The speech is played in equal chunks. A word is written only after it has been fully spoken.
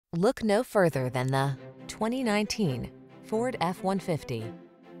Look no further than the 2019 Ford F-150.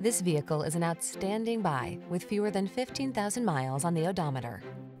 This vehicle is an outstanding buy with fewer than 15,000 miles on the odometer.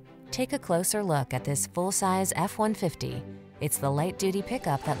 Take a closer look at this full-size F-150. It's the light-duty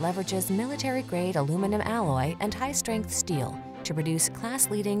pickup that leverages military-grade aluminum alloy and high-strength steel to produce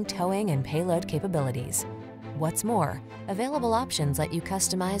class-leading towing and payload capabilities. What's more, available options let you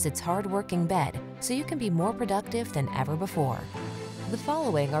customize its hard-working bed so you can be more productive than ever before. The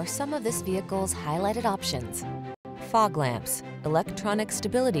following are some of this vehicle's highlighted options: fog lamps, electronic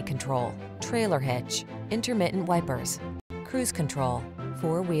stability control, trailer hitch, intermittent wipers, cruise control,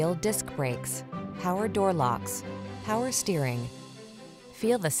 four-wheel disc brakes, power door locks, power steering.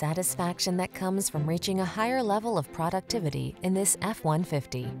 Feel the satisfaction that comes from reaching a higher level of productivity in this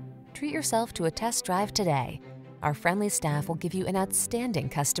F-150. Treat yourself to a test drive today. Our friendly staff will give you an outstanding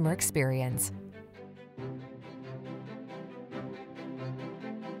customer experience.